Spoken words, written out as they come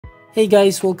Hey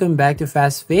guys, welcome back to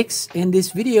Fast Fix. In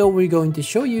this video, we're going to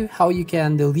show you how you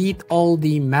can delete all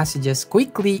the messages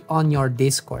quickly on your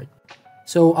Discord.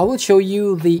 So I will show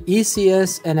you the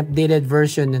easiest and updated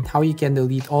version and how you can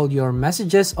delete all your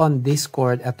messages on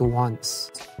Discord at once.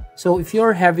 So if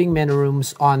you're having many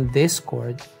rooms on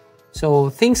Discord, so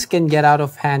things can get out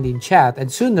of hand in chat, and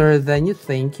sooner than you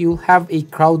think, you'll have a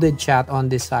crowded chat on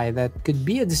this side that could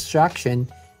be a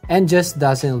distraction and just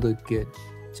doesn't look good.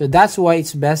 So that's why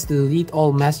it's best to delete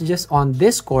all messages on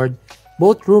Discord,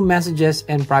 both room messages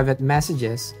and private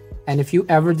messages, and if you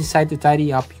ever decide to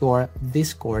tidy up your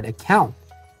Discord account.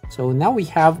 So now we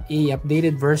have a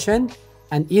updated version,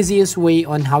 an easiest way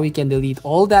on how you can delete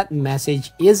all that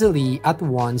message easily at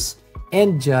once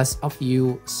in just a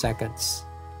few seconds.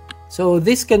 So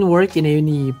this can work in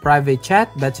any private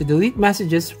chat, but to delete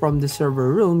messages from the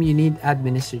server room, you need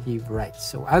administrative rights.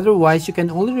 So otherwise, you can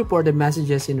only report the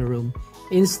messages in a room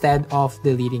instead of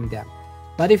deleting them.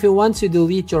 But if you want to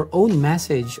delete your own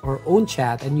message or own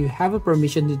chat and you have a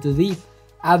permission to delete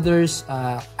others'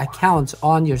 accounts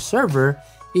on your server,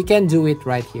 you can do it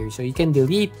right here. So you can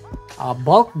delete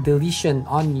bulk deletion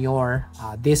on your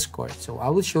Discord. So I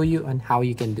will show you on how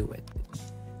you can do it.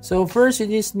 So first, you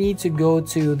just need to go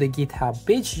to the GitHub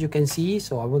page. You can see,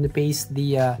 so I want to paste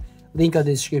the link in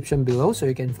the description below so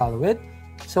you can follow it.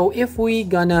 So if we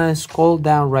gonna scroll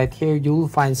down right here, you will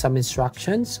find some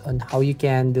instructions on how you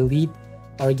can delete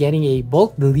or getting a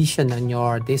bulk deletion on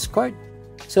your Discord.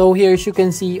 So here, as you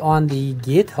can see on the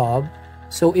GitHub,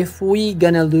 so if we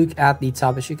gonna look at the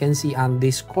top, as you can see on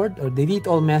Discord, or delete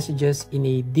all messages in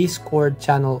a Discord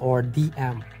channel or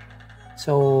DM.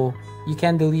 So you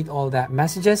can delete all that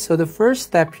messages. So the first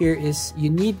step here is you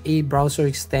need a browser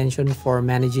extension for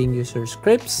managing user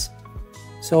scripts.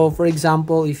 So for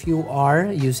example, if you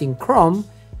are using Chrome,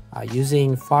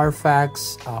 using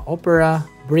Firefox, Opera,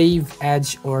 Brave,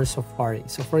 Edge, or Safari.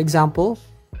 So for example,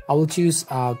 I will choose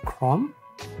Chrome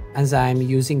as I'm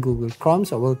using Google Chrome.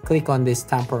 So I will click on this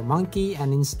Tamper Monkey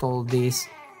and install this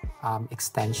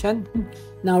extension.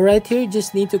 Now right here, you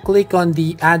just need to click on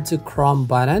the Add to Chrome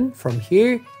button from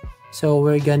here. So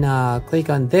we're gonna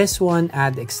click on this one,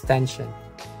 Add Extension.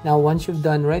 Now once you've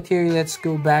done right here, let's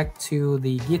go back to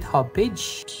the GitHub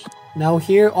page. Now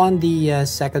here on the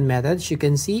second method, you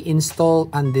can see Install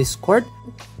on Discord.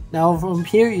 Now from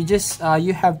here, you just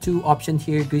you have two options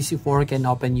here, Greasy Fork and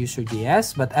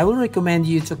OpenUser.js, but I will recommend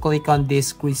you to click on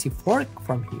this Greasy Fork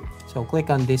from here. So click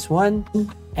on this one,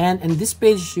 and in this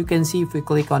page, you can see if we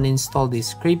click on Install this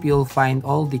script, you'll find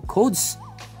all the codes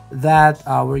that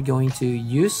we're going to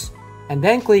use. And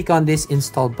then click on this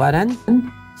Install button.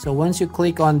 So once you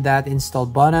click on that Install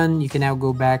button, you can now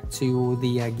go back to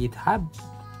the GitHub.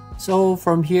 So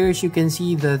from here, as you can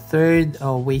see, the third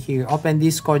way here, open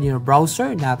Discord in your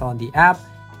browser, not on the app,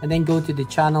 and then go to the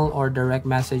channel or direct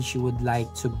message you would like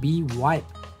to be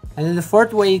wiped. And then the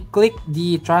fourth way, click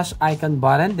the trash icon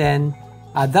button, then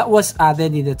that was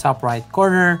added in the top right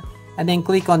corner, and then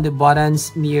click on the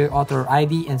buttons near author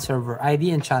ID and server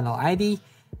ID and channel ID,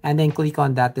 and then click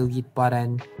on that delete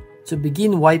button to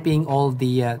begin wiping all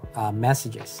the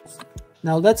messages.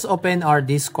 Now let's open our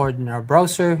Discord in our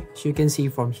browser, as you can see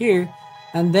from here,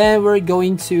 and then we're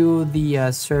going to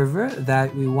the server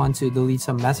that we want to delete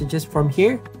some messages from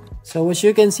here. So as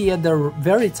you can see at the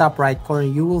very top right corner,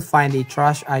 you will find a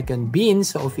trash icon bin.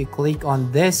 So if you click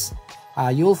on this,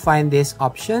 you'll find this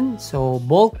option, so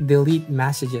bulk delete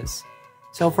messages.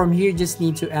 So from here, just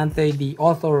need to enter the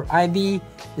author ID,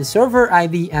 the server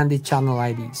ID, and the channel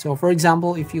ID. So for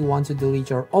example, if you want to delete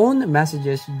your own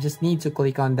messages, you just need to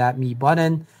click on that Me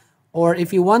button. Or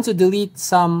if you want to delete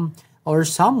some or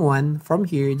someone from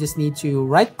here, you just need to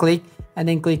right click and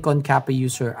then click on copy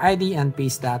user ID and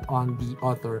paste that on the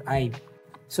author ID.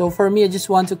 So for me, I just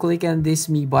want to click on this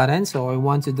Me button. So I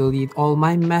want to delete all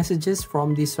my messages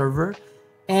from the server.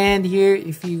 And here,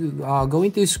 if you are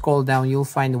going to scroll down, you'll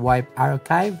find Wipe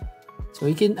Archive. So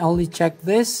you can only check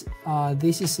this.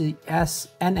 This is the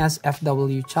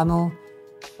NSFW channel.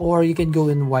 Or you can go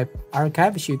in Wipe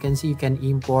Archive. As you can see, you can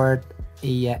import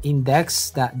a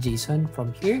index.json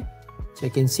from here. So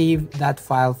you can save that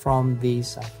file from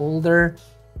this folder.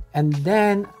 And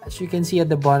then, as you can see at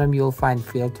the bottom, you'll find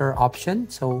Filter option.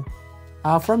 So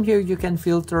from here, you can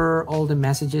filter all the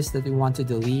messages that you want to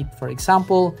delete. For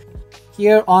example,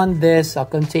 here on this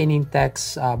containing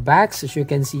text box, as you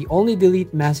can see, only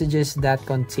delete messages that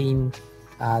contain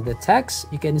the text.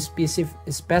 You can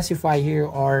specify here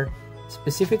or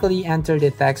specifically enter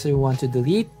the text you want to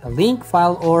delete, a link,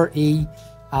 file, or a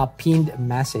pinned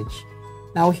message.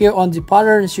 Now here on the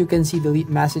patterns, you can see delete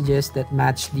messages that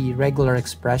match the regular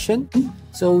expression.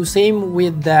 So same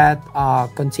with that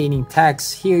containing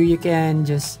text. Here you can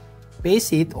just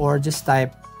paste it or just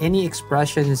type any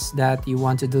expressions that you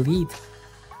want to delete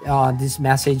this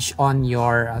message on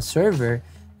your server.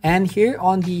 And here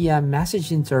on the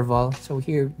message interval, so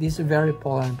here this is a very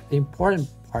important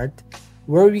part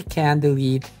where we can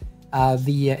delete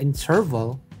the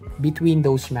interval between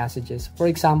those messages. For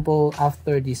example,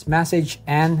 after this message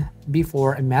and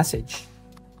before a message.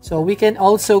 So we can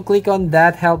also click on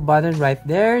that help button right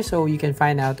there, so you can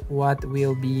find out what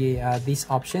will be this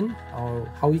option or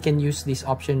how you can use this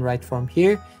option right from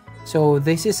here. So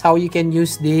this is how you can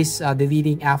use this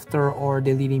deleting after or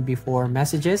deleting before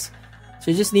messages. So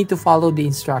you just need to follow the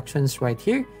instructions right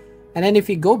here. And then if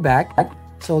you go back,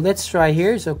 so let's try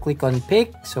here. So click on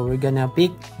pick. So we're gonna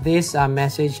pick this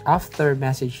message after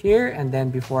message here and then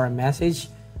before a message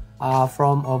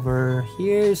from over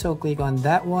here. So click on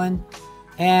that one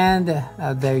and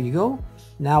there you go.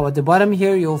 Now at the bottom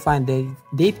here, you'll find the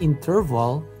date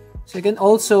interval. So you can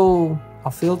also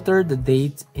filter the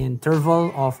date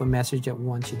interval of a message that you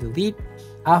want to delete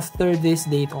after this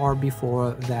date or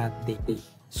before that date.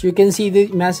 So you can see the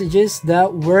messages that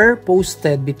were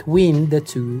posted between the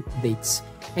two dates.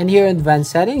 And here in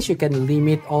advanced settings, you can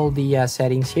limit all the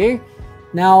settings here.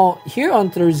 Now here on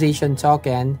authorization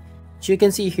token, you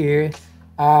can see here,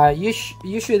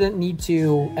 you shouldn't need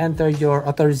to enter your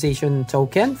authorization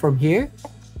token from here.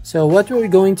 So what we're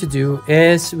going to do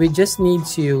is we just need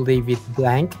to leave it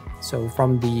blank. So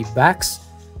from the backs,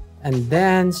 and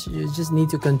then you just need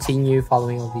to continue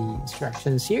following all the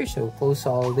instructions here. So close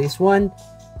all this one.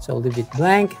 So leave it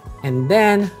blank, and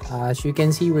then as you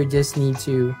can see, we just need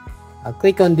to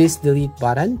click on this delete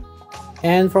button,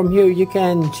 and from here you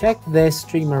can check the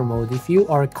streamer mode if you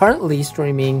are currently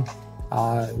streaming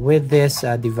with this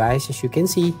device, as you can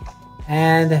see.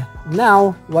 And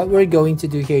now what we're going to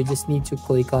do here, just need to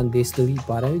click on this delete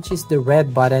button, which is the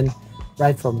red button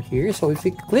right from here. So if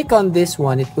you click on this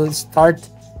one, it will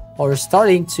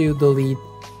starting to delete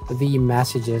the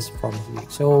messages from here.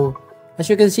 So as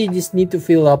you can see, you just need to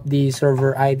fill up the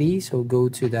server ID. So go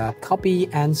to the copy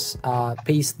and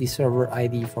paste the server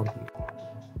ID from here.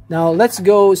 Now let's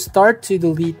go start to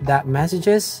delete that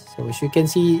messages. So as you can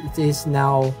see, it is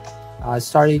now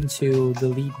starting to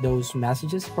delete those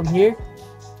messages from here.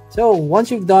 So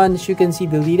once you've done, as you can see,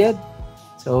 deleted.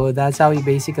 So that's how you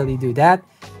basically do that.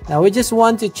 Now we just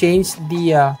want to change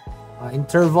the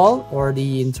interval or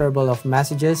the interval of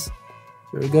messages.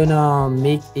 So we're gonna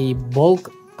make a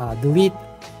bulk delete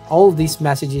all these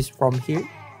messages from here.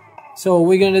 So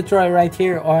we're gonna try right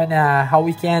here on how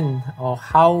we can, or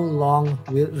how long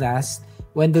will it last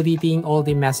when deleting all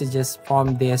the messages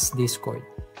from this Discord.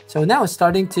 So now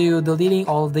starting to deleting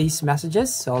all these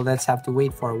messages, so let's have to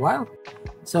wait for a while.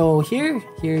 So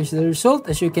here's the result.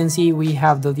 As you can see, we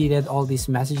have deleted all these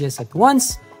messages at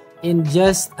once in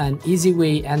just an easy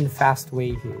way and fast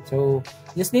way here. So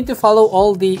just need to follow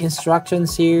all the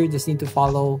instructions here, just need to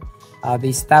follow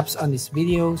the steps on this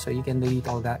video so you can delete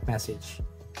all that message.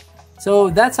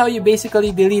 So that's how you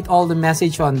basically delete all the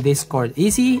message on Discord,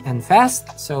 easy and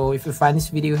fast. So if you find this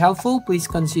video helpful, please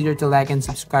consider to like and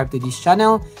subscribe to this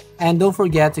channel, and don't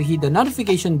forget to hit the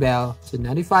notification bell to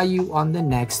notify you on the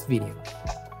next video.